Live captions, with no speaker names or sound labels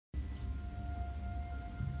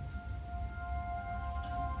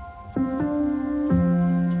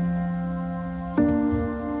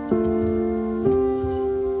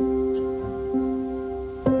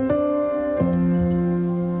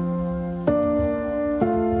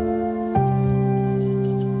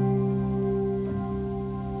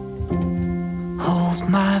Hold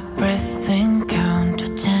my breath and count to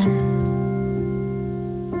 10.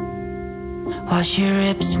 Watch you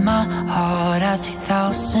rips my heart, I see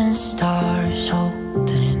thousand stars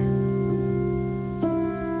holding in.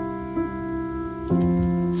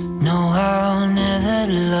 No, I'll never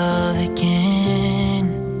love again,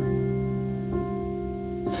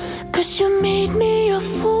 'cause you made me a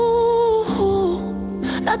fool.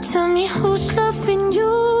 Now tell me who's loving you.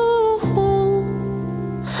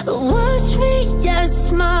 Watch me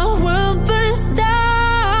as my world burns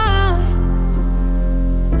down.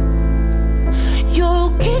 You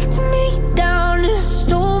kicked me down and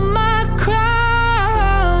stole my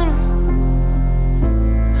crown.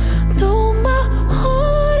 Though my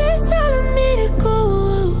heart is telling me to go,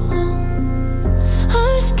 I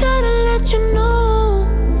just gotta let you know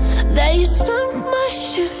that you sunk my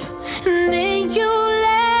ship and then you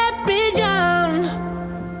let me down.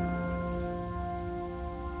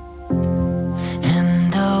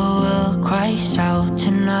 Cries out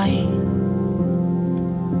tonight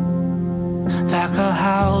like a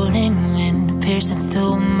howling wind piercing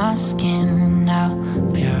through my skin. I'll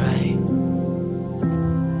be right.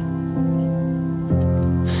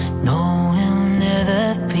 No, we'll never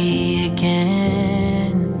be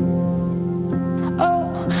again. Oh,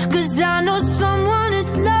 'cause I know someone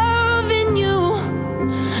is loving you.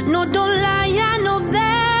 No, don't lie, I know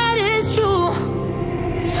that is true.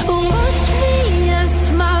 Watch me as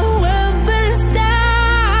my world burns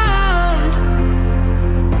down.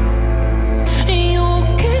 You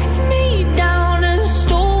kicked me down and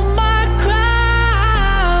stole my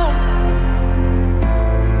crown.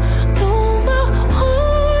 Though my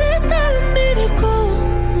heart is telling me to go,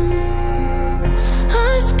 I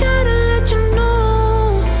just gotta let you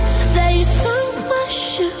know that you sunk my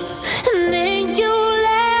ship and then you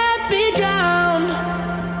let me drown.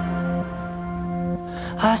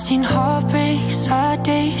 I've seen heartbreaks, sad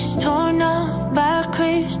days, torn up by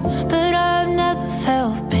graves, but I've never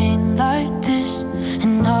felt pain like this.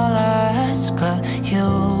 And all I ask of you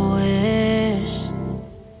is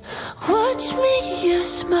watch me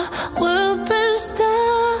as my world burns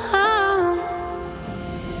down.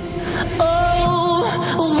 Oh,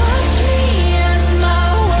 watch me as my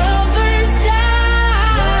world burns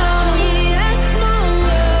down. Watch me as my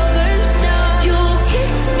world burns down. You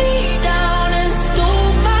kicked me down and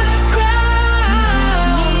stole my crown.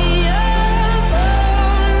 Me up,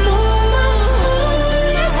 though my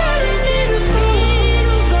heart is telling me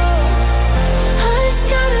to go. I just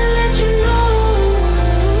gotta let you know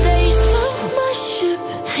that you sunk my ship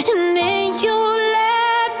and then you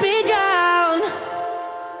let me down.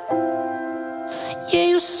 Yeah,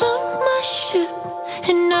 you sunk my ship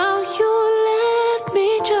and now you let me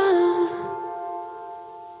drown.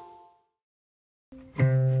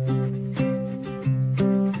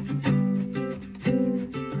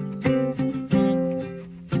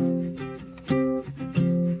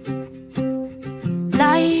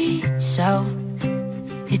 Lights out,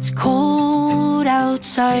 it's cold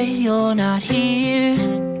outside, you're not here.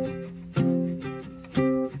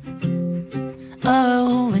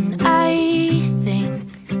 Oh, when I think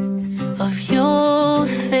of your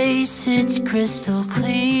face, it's crystal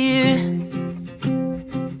clear.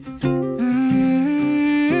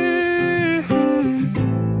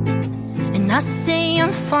 And I say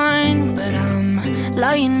I'm fine, but I'm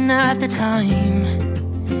lying half the time.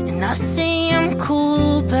 And I say I'm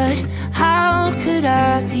cool, but how could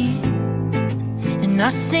I be? And I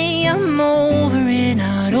say I'm over it,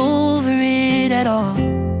 not over it at all.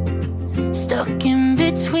 Stuck in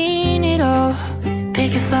between it all.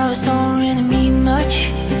 Picking flowers don't really mean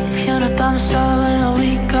much if you're not by my side when I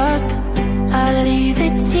wake up. I leave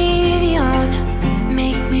the TV on,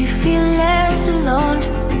 make me feel less alone.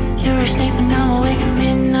 You're asleep and I'm awake at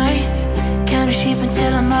midnight, counting sheep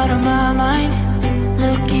until I'm out of my mind.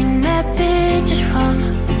 Looking at pictures from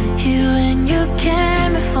you and your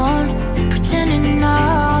camera phone, pretending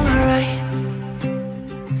I'm alright.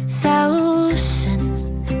 Thousands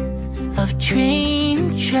of train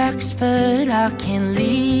tracks, but I can't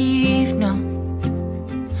leave, no.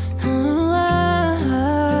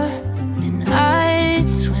 And I'd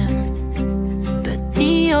swim, but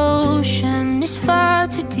the ocean is far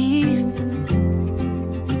too deep,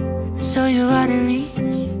 so you're out of reach.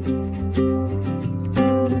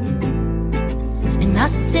 And I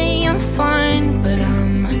say I'm fine, but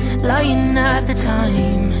I'm lying half the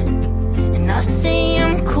time. And I say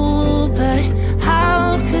I'm cool,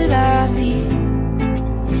 could I be?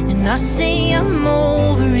 And I say I'm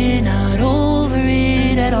over it, not over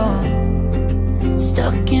it at all.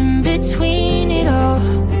 Stuck in between it all.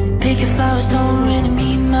 Picking flowers don't really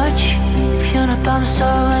mean much if you're not by my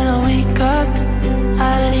side when I wake up.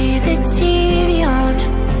 I leave the TV on,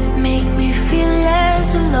 make me feel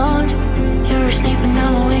less alone. You're asleep and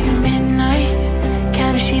I'm awake at midnight,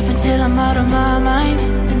 counting sheep until I'm out of my mind.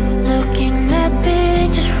 Looking at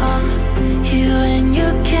pictures from you and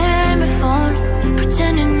your camera phone,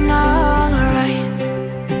 pretending I'm alright.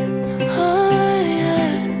 Oh yeah,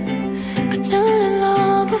 pretending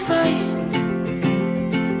I'm alright.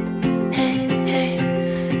 Hey, hey,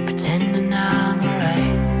 pretending I'm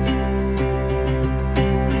alright.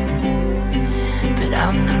 But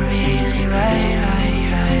I'm not really right, right,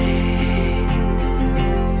 right.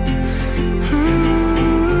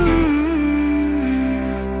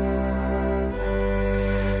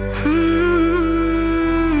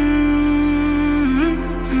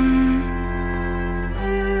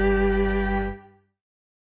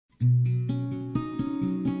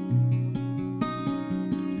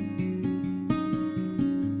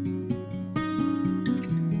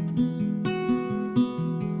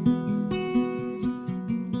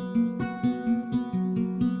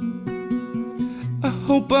 I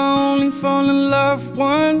hope I only fall in love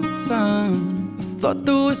one time. I thought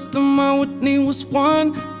the wisdom I would need was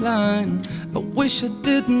one line. I wish I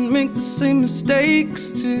didn't make the same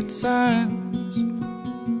mistakes 2 times.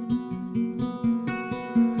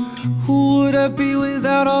 Who would I be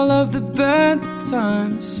without all of the bad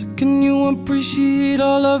times? Can you appreciate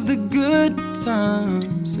all of the good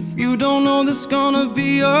times? If you don't know this gonna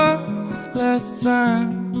be your last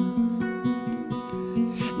time.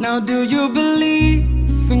 Now do you believe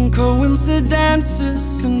in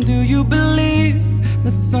coincidences? And do you believe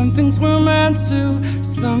that some things were meant to,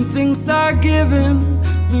 some things are given,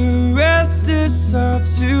 the rest is up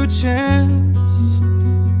to chance?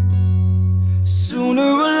 Sooner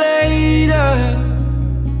or later,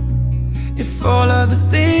 if all of the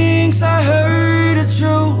things I heard are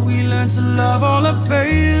true, we learn to love all our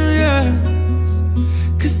failures,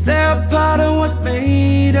 'cause they're part of what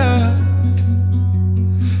made us.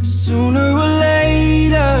 Sooner or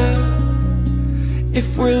later, if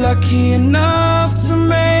we're lucky enough to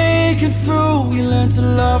make it through, we learn to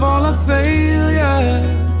love all our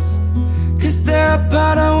failures, 'cause they're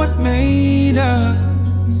part of what made us.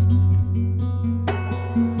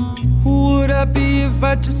 Who would I be if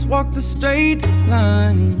I just walked the straight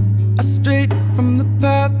line? I strayed from the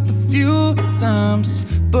path a few times,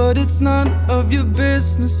 but it's none of your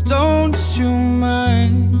business, don't you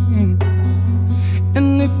mind?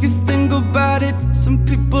 And if you think about it, some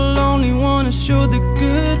people only wanna show the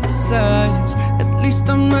good sides. At least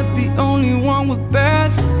I'm not the only one with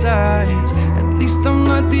bad sides. At least I'm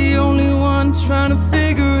not the only one trying to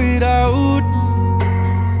figure it out.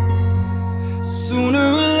 Sooner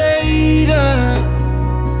or later,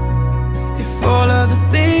 if all of the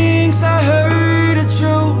things I heard are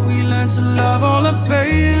true, we learn to love all our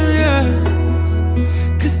failures,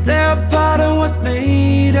 'cause they're part of what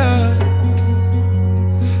made us.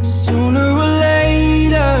 Sooner or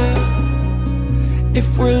later, if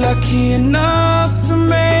we're lucky enough to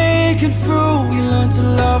make it through, we learn to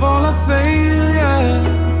love all our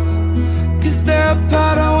failures, 'cause they're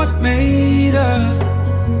part of what made us.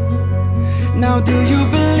 Now do you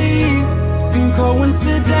believe in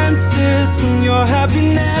coincidences when your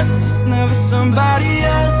happiness is never somebody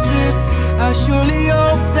else's? I surely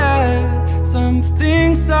hope that some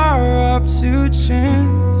things are up to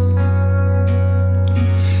chance.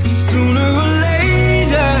 Sooner or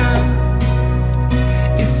later,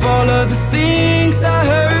 if all of the things I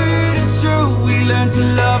heard are true, we learn to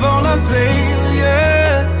love all our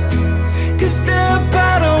failures, 'cause they're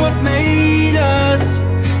part of what made us.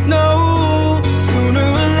 No, sooner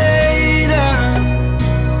or later,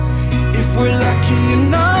 if we're lucky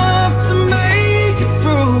enough to make it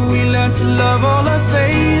through, we learn to love all our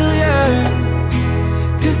failures,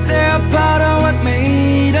 'cause they're part of what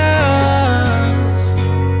made us.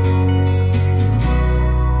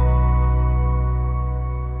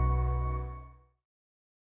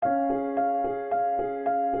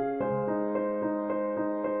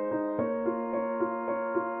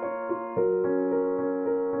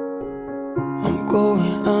 I'm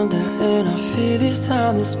going under and I feel this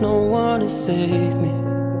time there's no one to save me.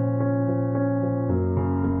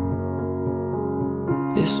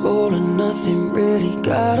 This all or nothing really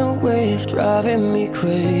got a way of driving me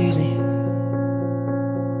crazy.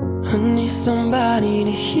 I need somebody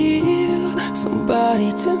to heal,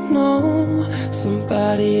 somebody to know,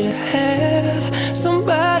 somebody to have,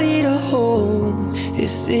 somebody to hold.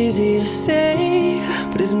 It's easy to say,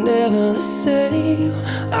 but it's never the same.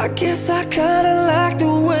 I guess I kinda like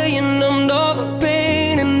the way you numbed all the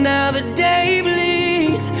pain. And now the day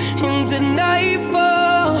bleeds into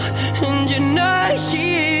nightfall, and you're not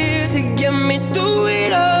here to get me through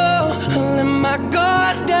it all. I let my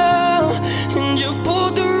guard down, and you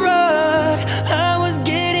pulled the rug. I was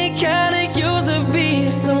getting kinda used to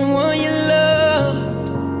being someone you loved.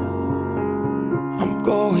 I'm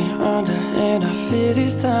going under, and I fear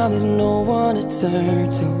this time there's no one to turn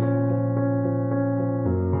to.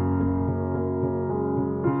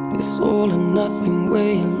 This all or nothing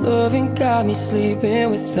way of loving got me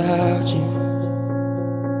sleeping without you.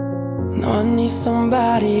 Now I need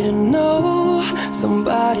somebody to know,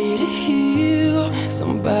 somebody to heal,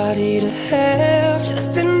 somebody to have,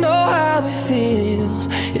 just to know how it feels.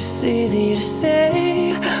 It's easy to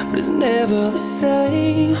say, but it's never the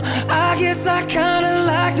same. I guess I kinda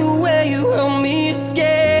like the way you help me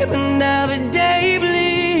escape. And now the day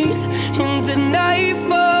bleeds into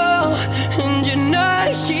nightfall, and you're not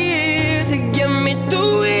here to get me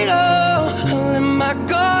through it all. I let my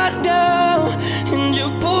guard down, and you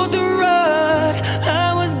pulled the rug.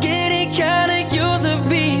 I was getting kinda used to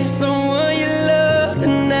being someone you loved.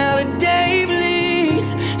 And now the day bleeds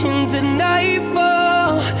into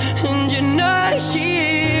nightfall, and you're not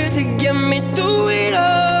here to get me through it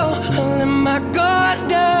all. I let my guard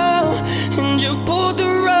down, and you pulled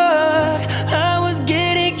the rug. I was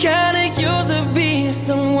getting kinda used to being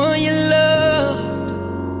someone you loved.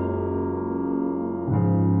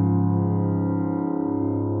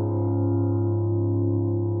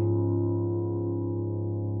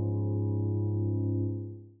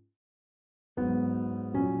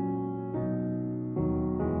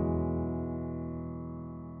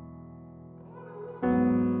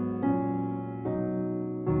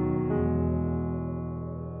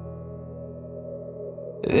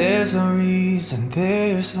 There's no reason,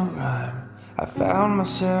 there's no rhyme. I found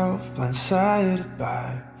myself blindsided by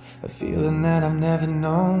a feeling that I've never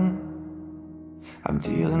known. I'm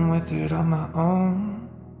dealing with it on my own.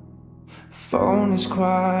 Phone is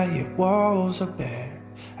quiet, walls are bare.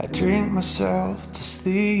 I drink myself to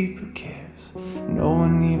sleep, who cares? No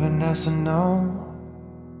one even has to know.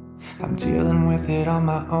 I'm dealing with it on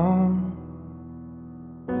my own.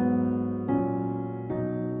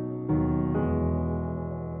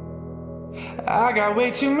 I got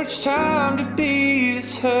way too much time to be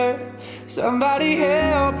this hurt. Somebody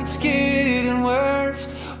help, it's getting worse.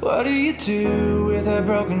 What do you do with a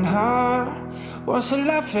broken heart? Once the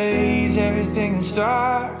light fades, everything is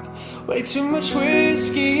dark. Way too much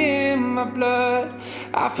whiskey in my blood.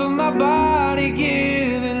 I feel my body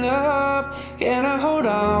giving up. Can I hold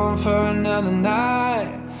on for another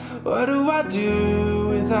night? What do I do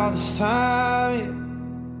with all this time?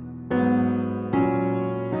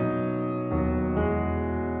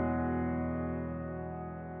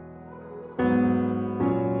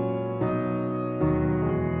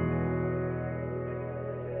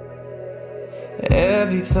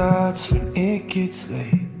 Heavy thoughts when it gets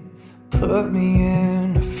late put me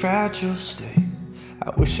in a fragile state. I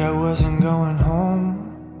wish I wasn't going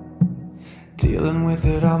home, dealing with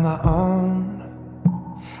it on my own.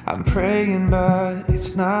 I'm praying but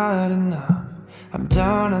it's not enough. I'm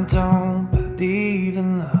down, I don't believe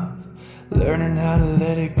in love. Learning how to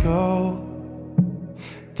let it go,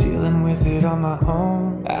 dealing with it on my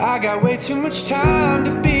own. I got way too much time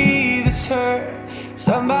to be this hurt.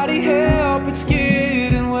 Somebody help, it's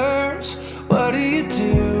getting worse. What do you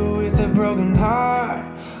do with a broken heart?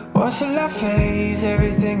 Once the light fades,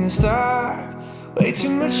 everything is dark. Way too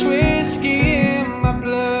much whiskey in my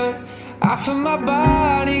blood. I feel my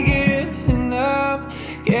body giving up.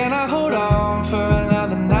 Can I hold on for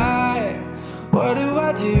another night? What do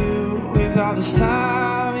I do with all this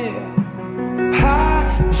time? Yeah.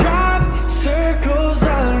 I drive circles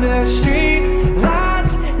on the street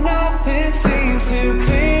lights, nothing seems to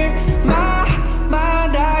clear my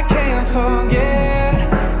mind. I can't forget,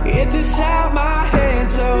 get this out my head.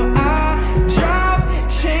 So I drive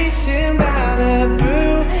chasing by the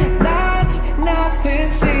blue lights, nothing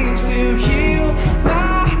seems to heal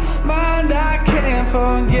my mind. I can't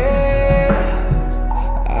forget.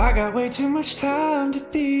 I got way too much time to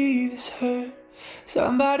be this hurt.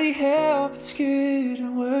 Somebody help, it's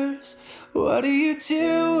getting worse. What do you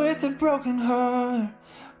do with a broken heart?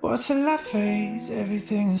 Once the light fades,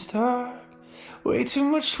 everything is dark. Way too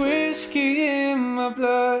much whiskey in my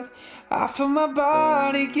blood. I feel my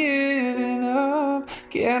body giving up.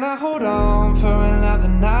 Can I hold on for another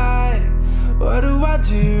night? What do I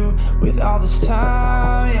do with all this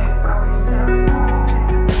time? Yeah.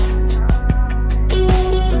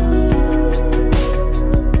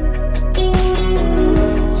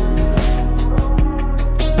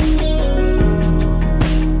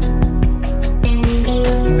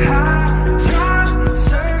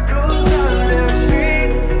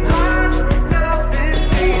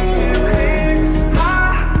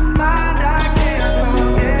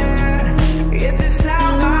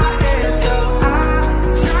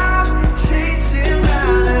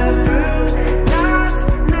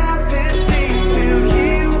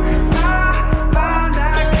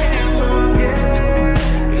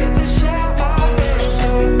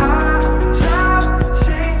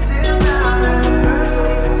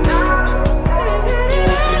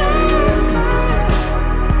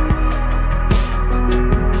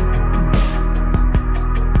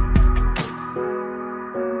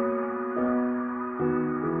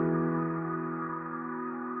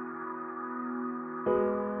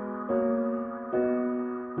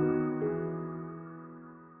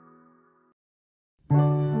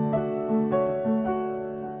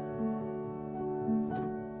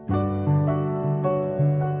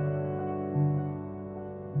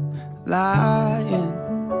 Lying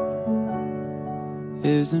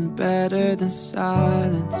isn't better than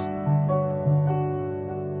silence.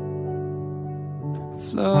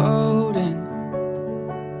 Floating,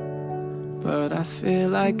 but I feel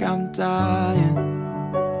like I'm dying.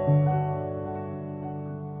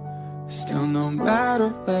 Still, no matter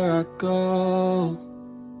where I go,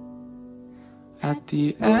 at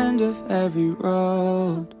the end of every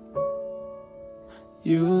road,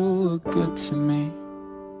 you were good to me.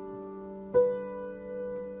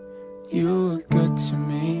 You were good to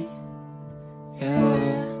me,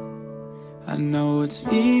 yeah. I know it's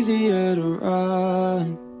easier to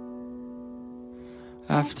run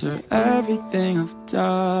after everything I've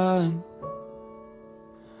done.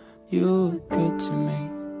 You were good to me.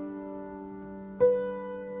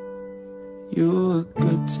 You were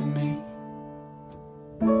good to me.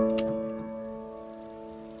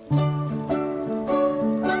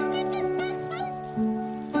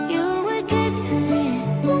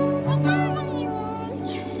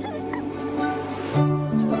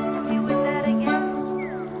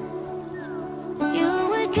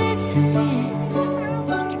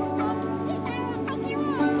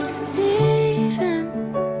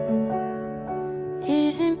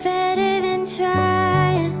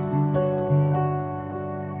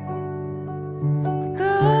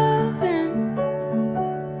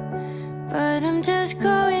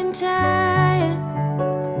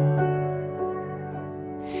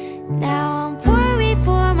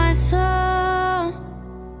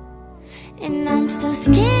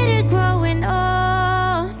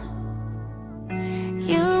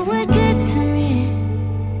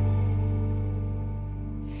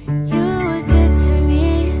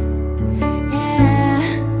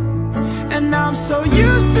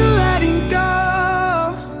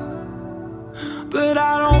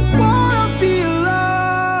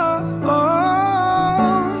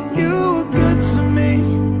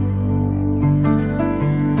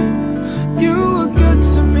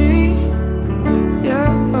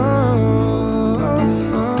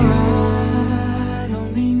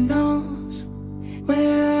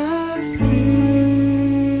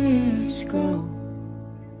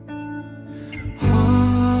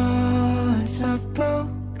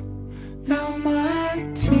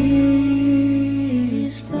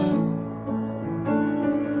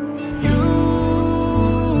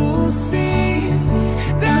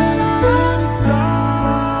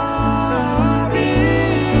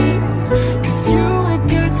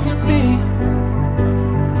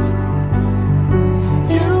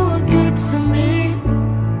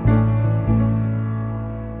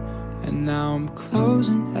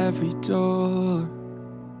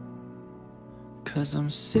 Cause I'm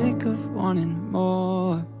sick of wanting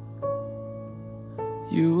more.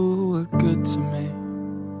 You were good to me.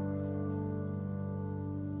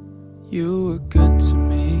 You were good to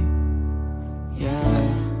me,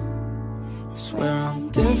 yeah. Swear I'm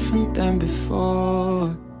different than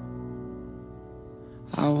before.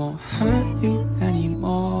 I won't hurt you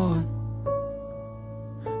anymore.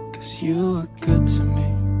 Cause you were good to me.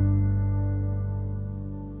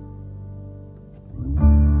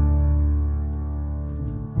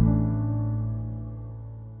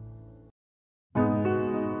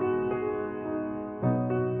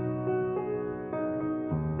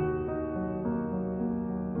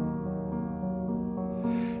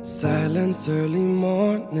 Silence early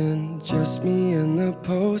morning, just me and the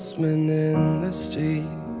postman in the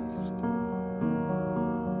streets.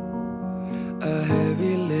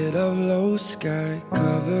 rainbow sky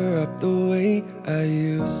cover up the way I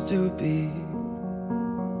used to be.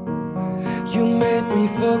 You made me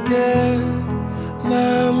forget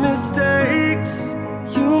my mistakes.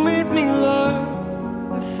 You made me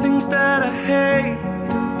love the things that I hate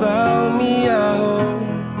about me. I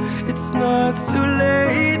hope it's not too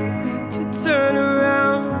late to turn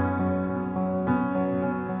around.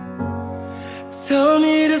 Tell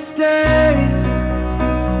me to stay,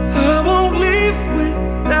 I won't leave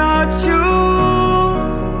without you.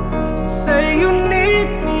 Say you need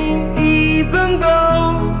me even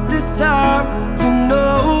though this time you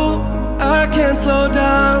know I can't slow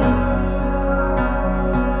down.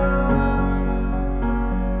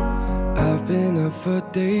 I've been up for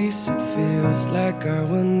days, it feels like I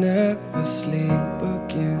will never sleep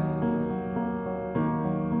again.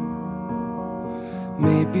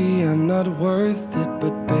 Maybe I'm not worth it,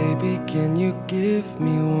 but baby, can you give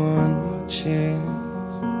me one more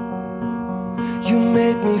chance? You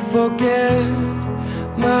made me forget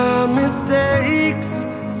my mistakes.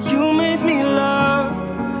 You made me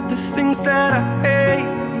love the things that I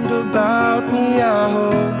hate about me. I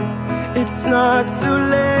hope it's not too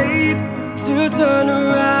late to turn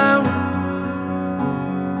around.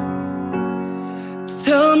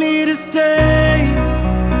 Tell me to stay,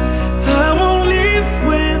 I won't leave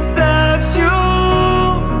without you.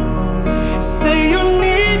 Say you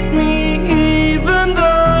need me even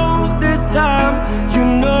though this time you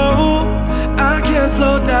know I can't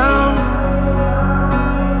slow down.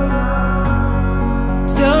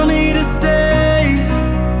 Tell me to stay,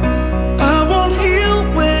 I won't heal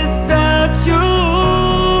without you.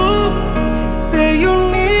 Say you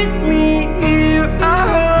need me here, I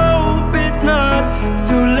hope it's not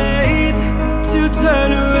too late to turn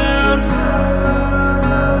around.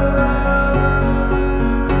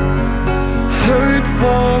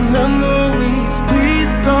 Hurtful memories,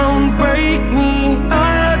 please don't break me.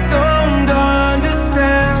 I don't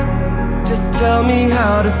understand. Just tell me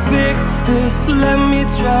how to fix this, let me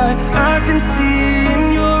try. I can see in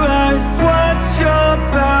your eyes what you're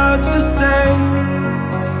about to say.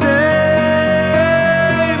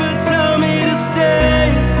 But tell me to stay,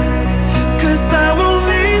 'cause I won't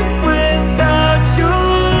leave without you.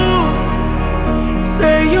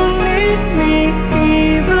 Say you need me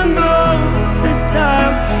even though this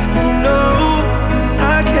time you know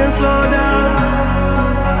I can't slow down.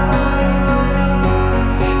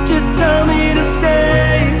 Just tell me to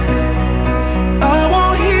stay, I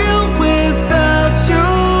won't heal without you.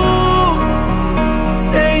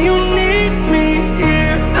 Say you need me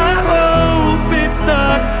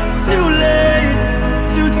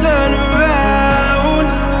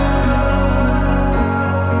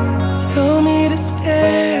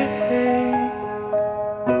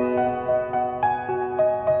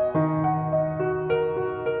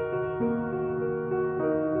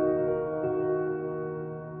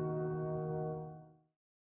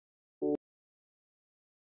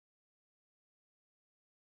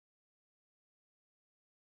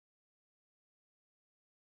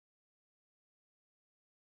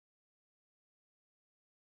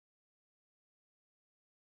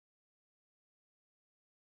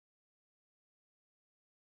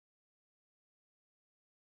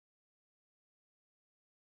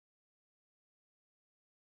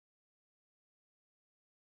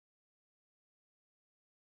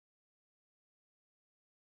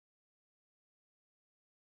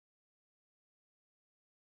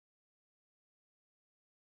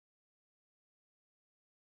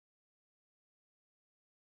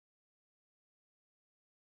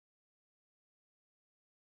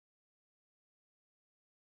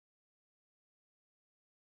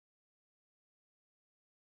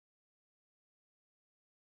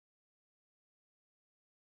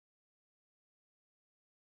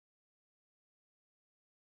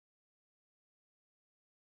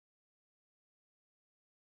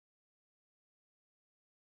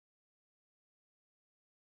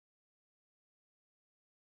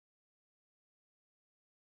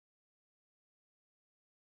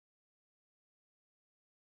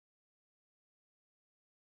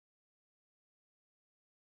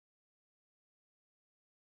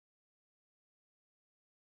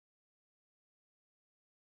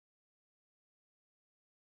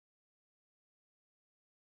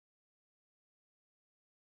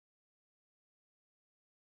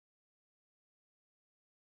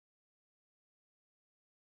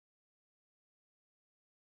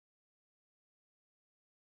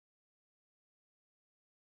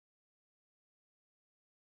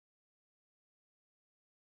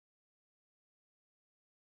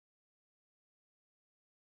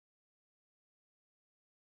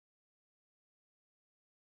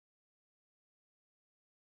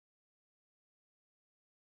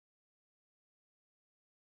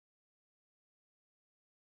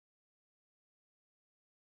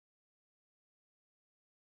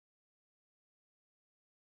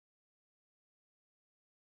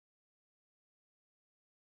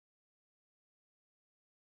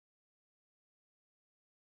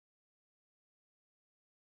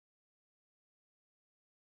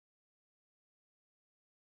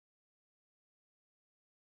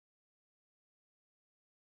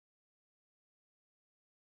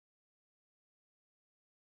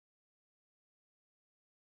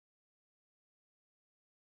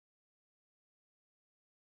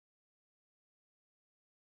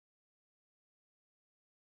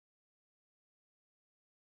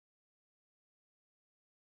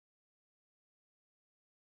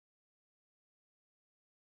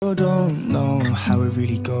still don't know how it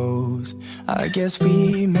really goes. I guess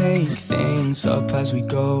we make things up as we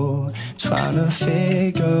go, trying to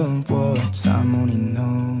figure what time only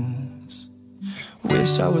knows.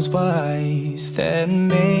 Wish I was wise, then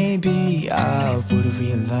maybe I would've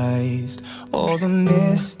realized all the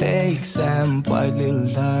mistakes and white little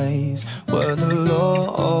lies were the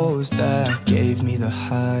lows that gave me the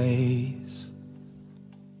highs.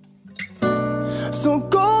 So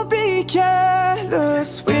go be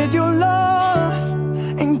careless with your love,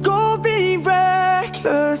 and go be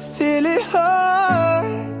reckless till it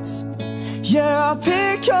hurts. Yeah, I'll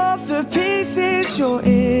pick up the pieces you're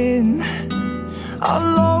in.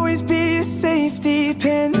 I'll always be a safety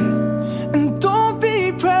pin. And don't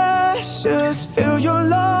be precious, fill your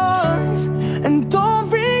lungs, and don't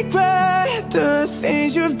regret the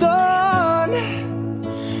things you've done.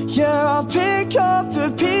 Yeah, I'll pick up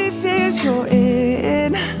the pieces you're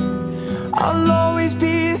in. I'll always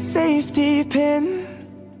be a safety pin.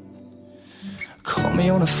 Call me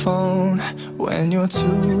on the phone when you're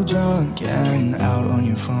too drunk and out on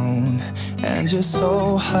your phone, and you're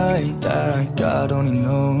so high that God only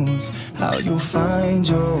knows how you'll find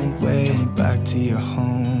your way back to your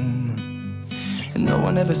home. And no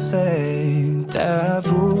one ever said that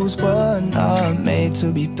rules were not made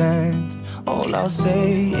to be bent. All I'll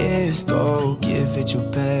say is go give it your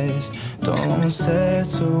best. Don't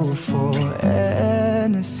settle for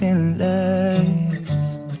anything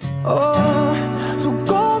less. Oh, so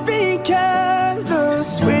go be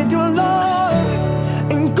careless with your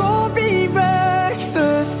love, and go be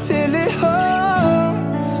reckless till it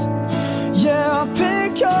hurts. Yeah, I'll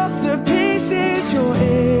pick up the pieces you're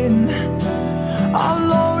in.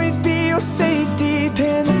 I'll always be your safety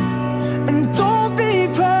pin. And don't be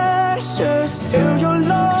precious, fill your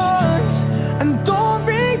lungs, and don't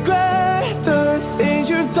regret the things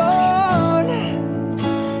you've done.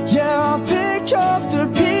 Yeah, I'll pick up the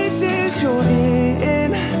pieces you're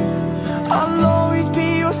in. I'll always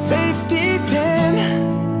be your safety pin.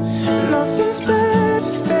 Nothing's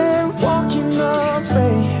better than walking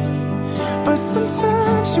away, but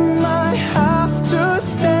sometimes you might have to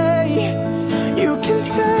stay. You can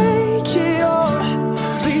take it all,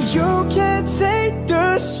 but you can't take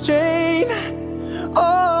the strain.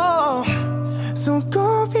 Oh, so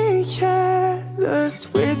go be careless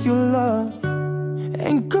with your love,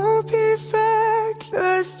 and go be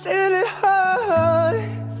reckless till it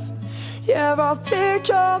hurts. Yeah, I'll pick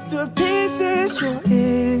up the pieces you're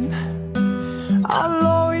in. I'll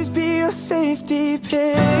always be your safety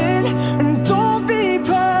pin. And don't be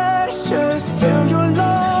precious, fill your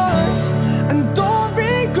lungs, and don't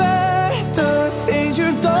regret the things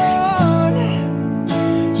you've done.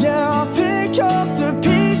 Yeah, I'll pick up the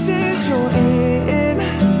pieces you're in.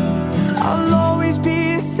 I'll always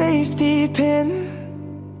be a safety pin.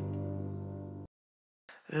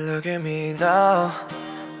 Look at me now,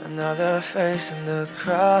 another face in the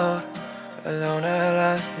crowd, alone at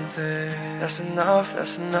last and say, that's enough,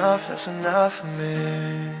 that's enough, that's enough for me.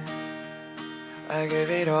 I gave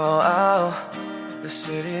it all out, the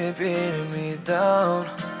city beating me down,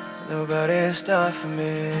 nobody stopping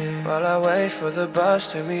me, while I wait for the bus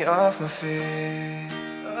to take me off my feet.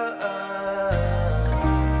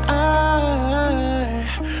 I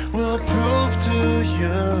will prove to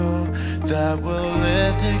you that we'll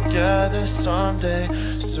live together someday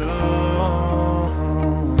soon.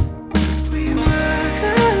 We work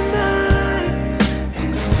the night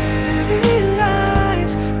in city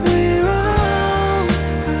lights. We roam,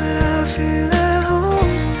 but I feel at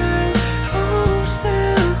home still.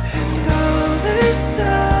 And all this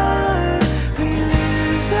time we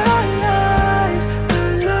lived our lives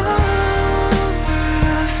alone, but I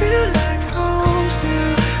feel like home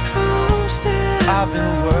still. I've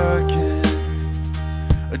been working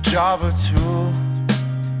a job or two,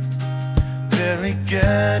 barely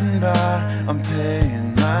getting by, I'm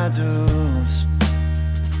paying my dues.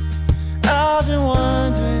 I've been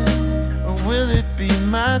wondering, will it be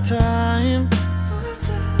my time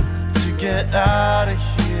to get out of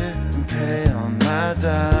here and pay on my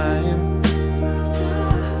dime?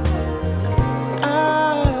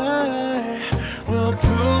 I will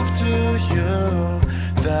prove to you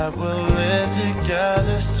that we'll live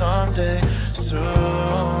together someday soon.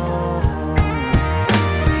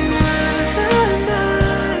 We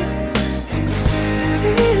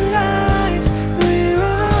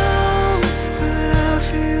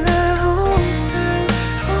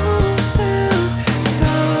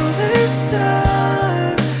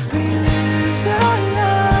lived our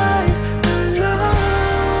lives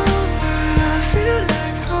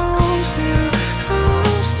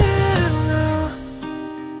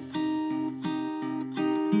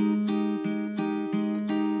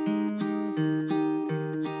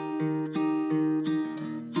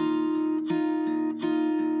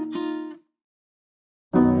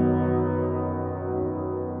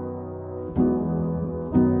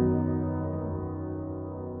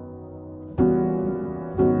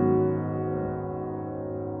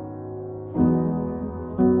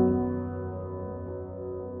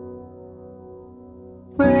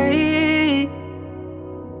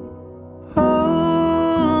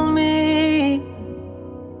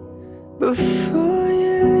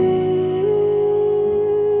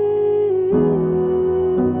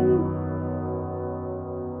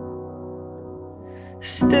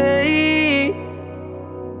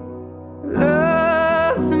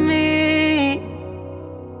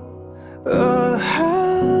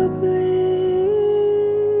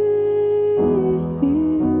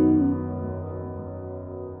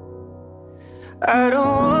I don't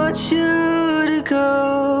want you to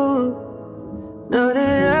go. Know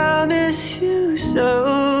that I miss you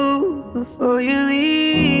so. Before you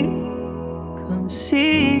leave, come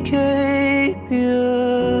see Gabriel.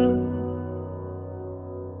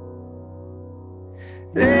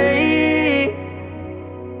 Lay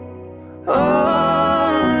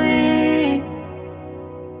on me,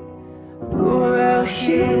 while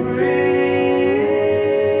he breathes,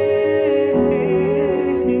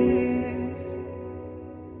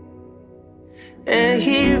 and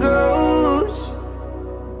he grows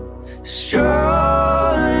strongly,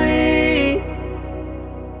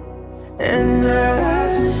 and I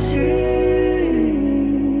see.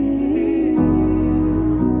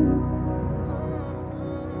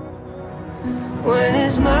 When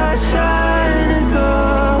it's my time to go,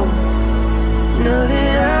 know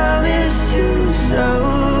that I miss you so.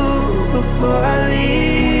 Before I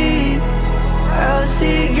leave, I'll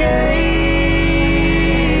see Gabriel.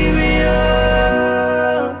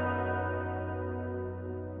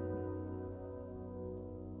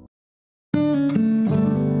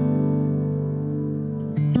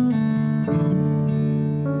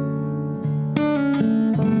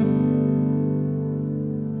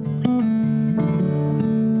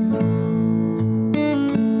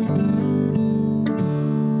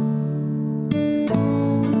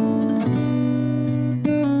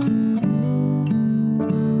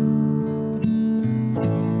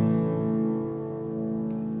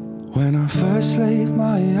 When I first laid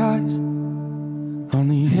my eyes on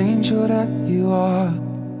the angel that you are,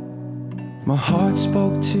 my heart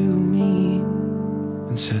spoke to me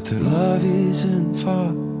and said that love isn't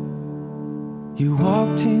far. You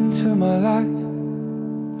walked into my life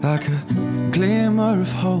like a glimmer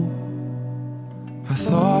of hope. I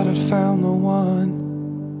thought I'd found the one.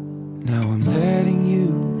 Now I'm letting you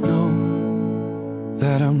know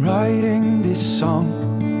that I'm writing this song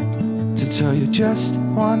to tell you just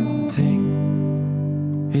one thing.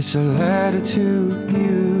 It's a letter to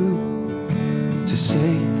you to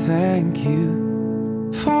say thank you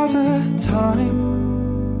for the time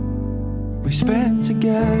we spent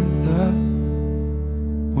together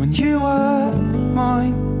when you were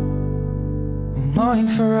mine, mine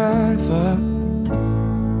forever.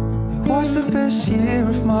 It was the best year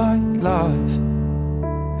of my life,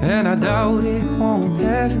 and I doubt it won't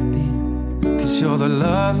ever be, 'cause you're the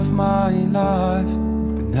love of my life.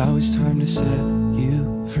 But now it's time to set you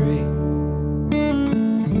free.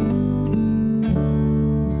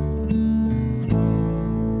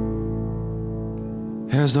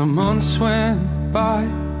 As the months went by,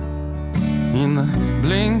 in the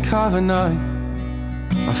blink of an eye,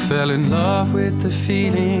 I fell in love with the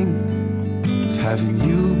feeling of having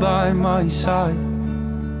you by my side.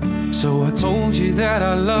 So I told you that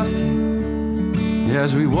I loved you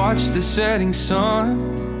as we watched the setting sun.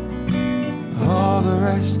 All the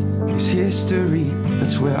rest is history,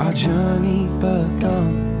 that's where our journey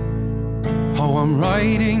begun. Oh, I'm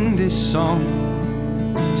writing this song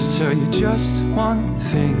to tell you just one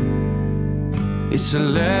thing. It's a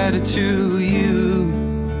letter to you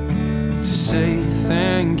to say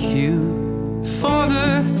thank you for the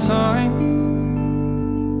time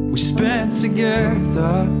we spent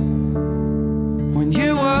together when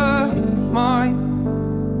you were mine,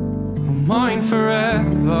 mine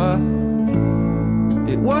forever.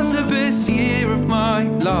 It was the best year of my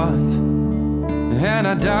life, and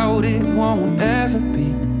I doubt it won't ever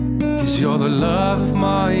be, 'cause you're the love of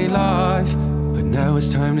my life. But now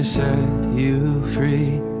it's time to set you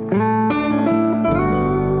free.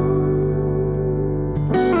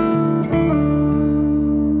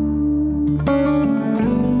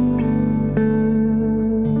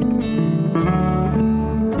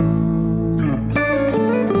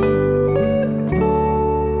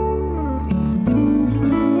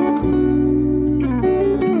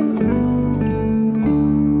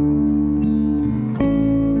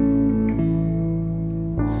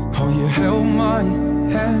 Held my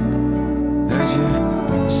hand as you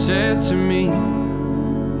said to me,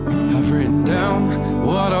 I've written down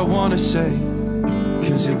what I wanna say,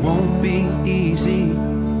 'cause it won't be easy.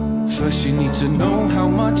 First you need to know how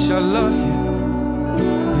much I love you,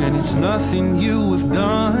 and it's nothing you have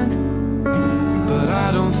done, but I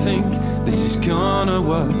don't think this is gonna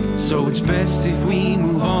work, so it's best if we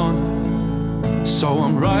move on. So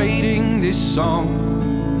I'm writing this song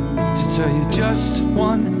to tell you just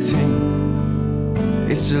one thing.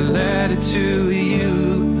 It's a letter to you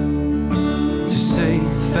to say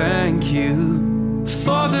thank you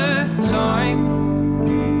for the time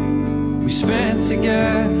we spent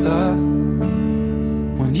together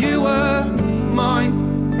when you were mine,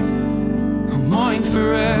 mine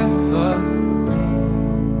forever.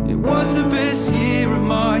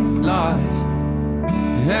 my life.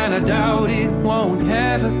 And I doubt it won't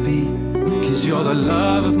ever be, 'cause you're the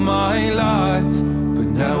love of my life. But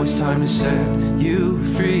now it's time to set you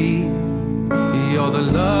free. You're the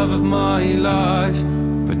love of my life.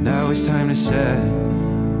 But now it's time to set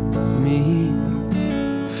me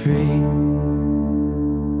free.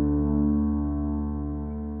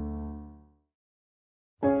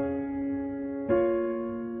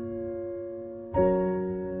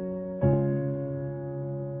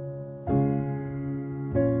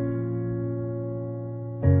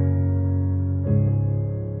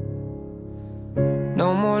 No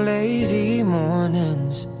more lazy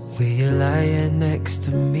mornings where you're lying next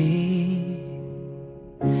to me.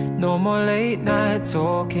 No more late night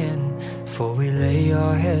talking before we lay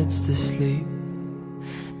our heads to sleep.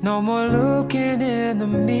 No more looking in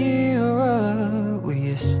the mirror where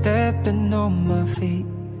you're stepping on my feet.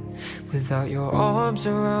 Without your arms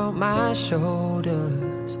around my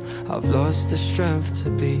shoulders, I've lost the strength to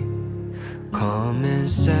be. Come and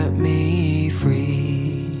set me free.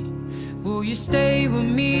 Will you stay with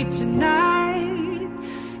me tonight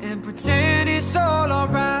and pretend it's all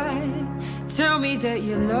alright? Tell me that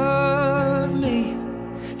you love me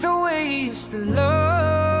the way you used to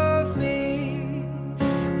love me.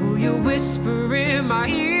 Will you whisper in my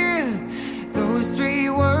ear those 3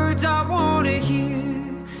 words I wanna hear?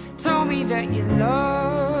 Tell me that you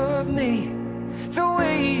love me the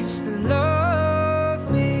way you used to love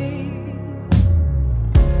me.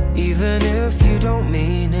 Even if you don't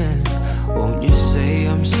mean it, won't you say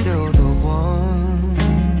I'm still the one?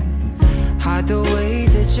 Hide the way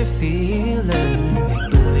that you're feeling, make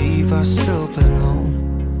believe I still belong.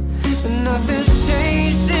 But nothing's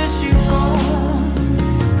changed since you've gone.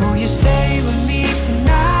 Will you stay with me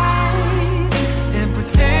tonight and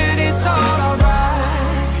pretend it's all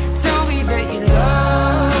alright? Tell me that you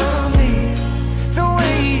love me the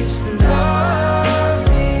way you used to love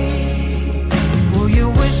me. Will you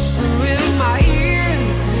whisper in my ear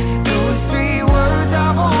those 3 words I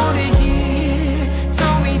wanna hear?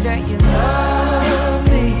 Tell me that you love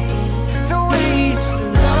me the way you used to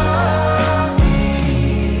love me.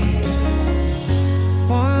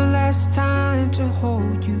 One last time to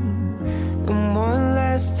hold you, and one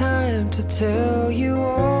last time to tell you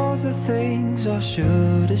all the things I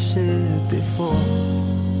should have said before.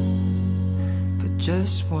 But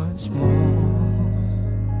just once more,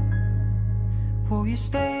 will you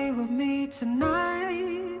stay with me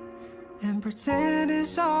tonight and pretend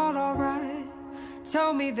it's all alright?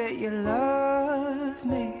 Tell me that you love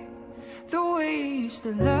me the way you used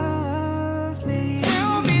to love me.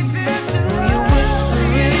 Tell me that you love me.